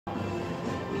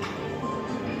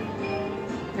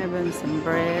Having some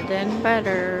bread and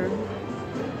butter.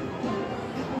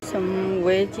 Some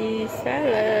veggie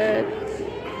salad.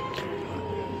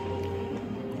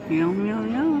 Yum,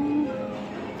 yum, yum.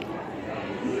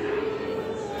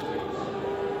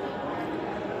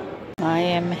 I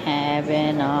am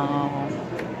having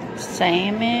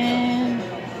salmon,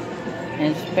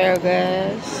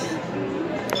 asparagus.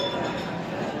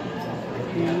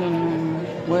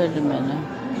 Wait a minute.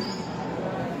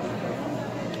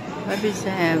 Hubby's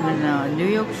having New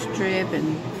York strip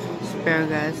and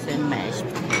asparagus and mashed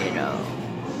potato.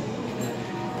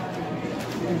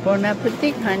 Bon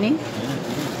appetit, honey.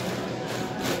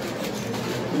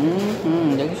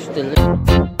 Looks delicious.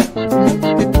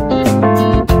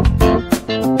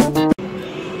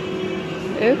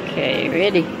 Okay,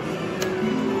 ready.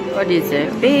 What is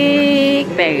it? Big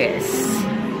bagels.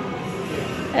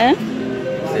 Huh?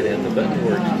 Sit in the button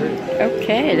works too.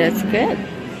 Okay, that's good.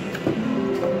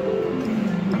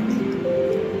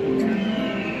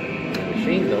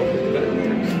 Machine though, but the button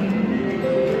works.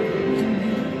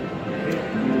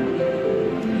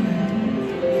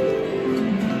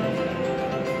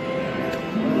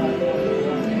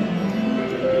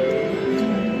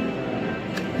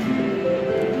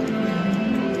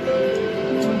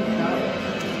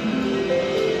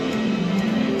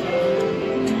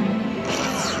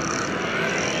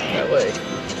 That way.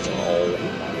 Oh.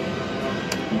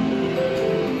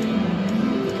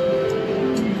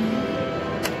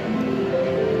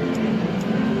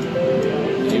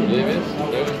 Can you believe it?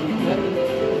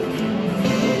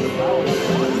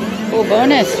 Oh,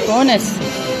 bonus, bonus.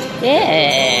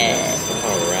 Yeah.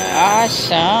 Alright.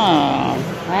 Awesome.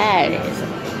 That is.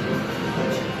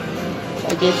 I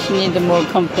guess you need more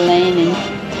complaining.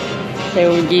 They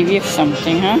will give you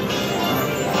something, huh?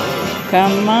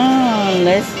 Come on,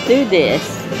 let's do this.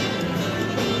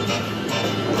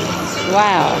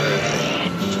 Wow.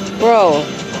 Bro.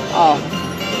 Oh,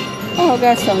 I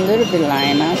got some little bit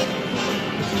line up.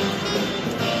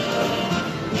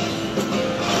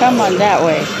 Come on, that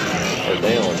way. Or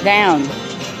down. Down.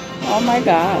 Oh my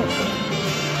gosh.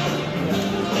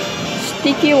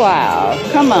 Sticky wow.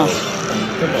 Come on.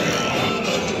 Come on.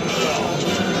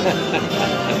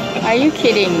 Are you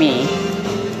kidding me?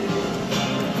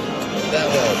 That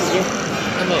way.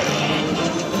 Come on.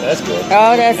 That's good.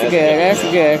 Oh, that's good. That's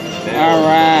good. All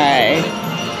right.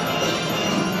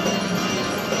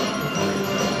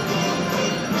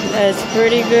 That's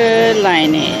pretty good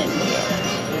lining.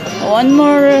 One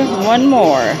more. One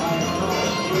more.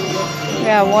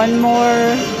 Yeah, one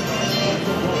more.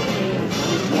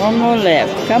 One more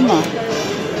left. Come on.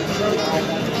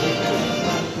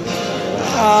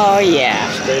 Oh, yeah.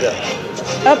 Straight up.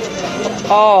 Up.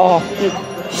 Oh,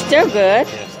 still good.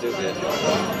 Yeah, still good.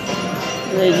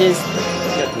 They just.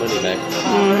 Got the money back.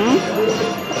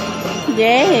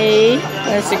 Yay.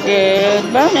 That's a good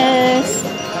bonus.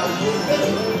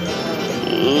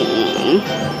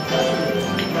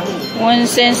 1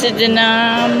 cent a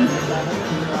denom.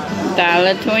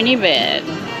 $1.20 bet.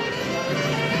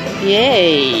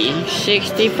 Yay.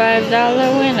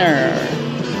 $65 winner.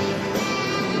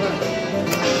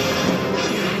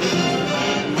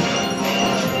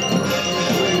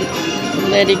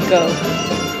 Let it go.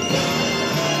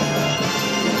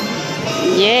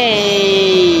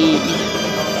 Yay.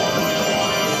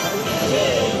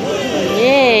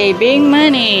 Yay. Big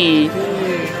money.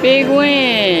 Big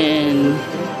win.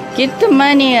 Get the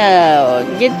money out.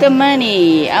 Get the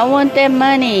money. I want that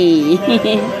money.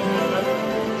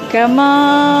 Come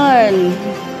on.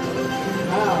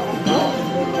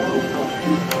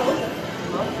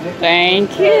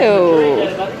 Thank you.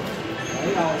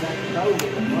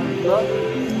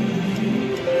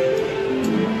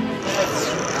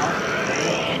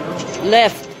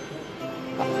 Left.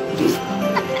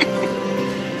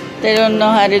 They don't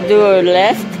know how to do a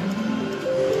left.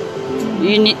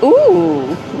 You need.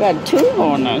 Ooh, got 2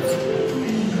 bonus.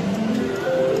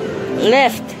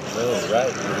 Left. Oh,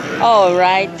 right. Oh,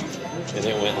 right. And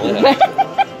it went left.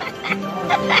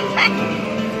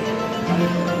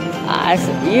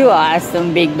 Awesome. You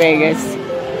awesome, Big Vegas.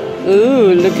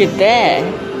 Ooh, look at that.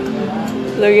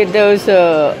 Look at those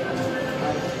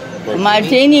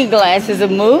martini glasses are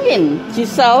moving. You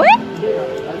saw it?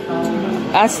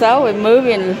 I saw it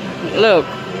moving. Look.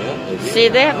 See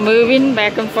that? Moving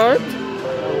back and forth?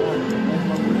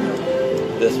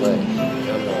 This way.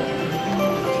 Come on.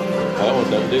 That one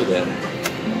don't do that.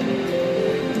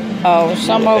 Oh,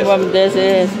 some of them this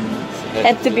is.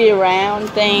 Have to be a round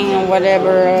thing or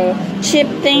whatever. Chip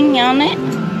thing on it?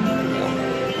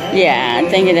 Yeah, I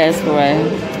think that's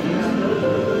what.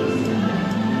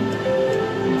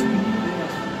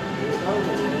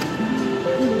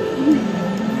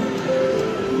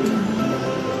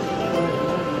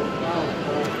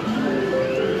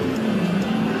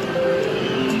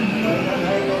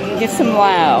 some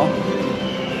wow.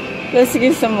 Let's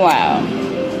get some wow.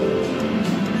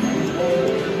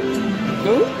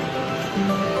 Ooh.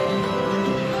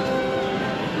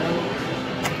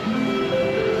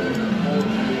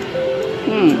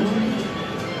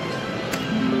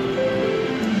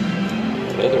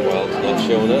 Other wild's not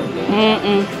showing up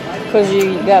now. Because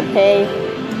you got paid.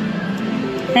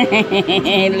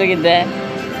 Look at that.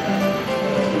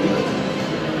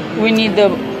 We need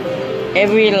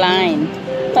every line.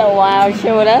 Oh, wow,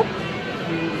 showed up.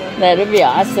 That'll be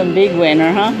awesome. Big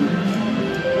winner, huh?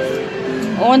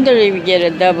 I wonder if we get a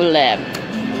double lap.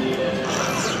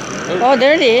 Oh,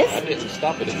 there it is. I didn't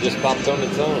stop it. It just popped on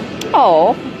its own.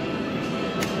 Oh.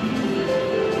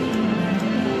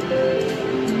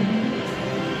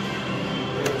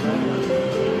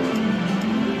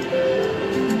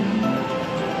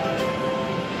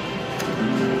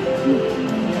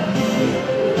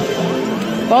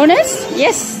 Bonus?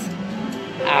 Yes.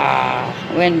 Ah,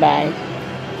 went by.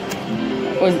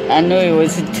 I knew it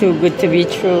was too good to be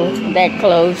true. That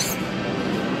close.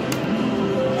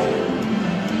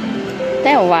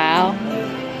 That wow.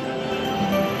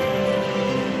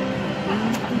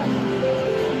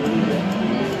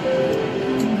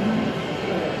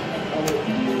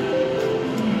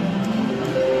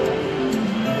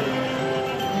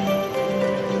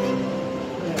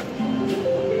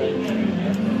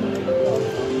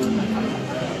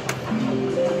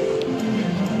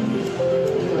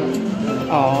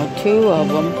 Oh, two of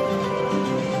them.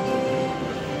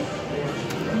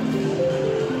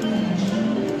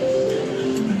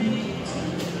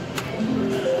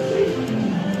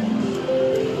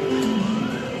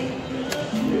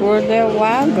 Where'd that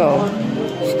wow go?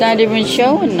 It's not even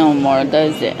showing no more,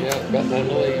 does it? Yeah, it's got nothing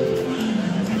to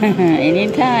leave.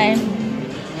 Anytime.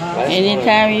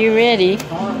 Anytime you're ready.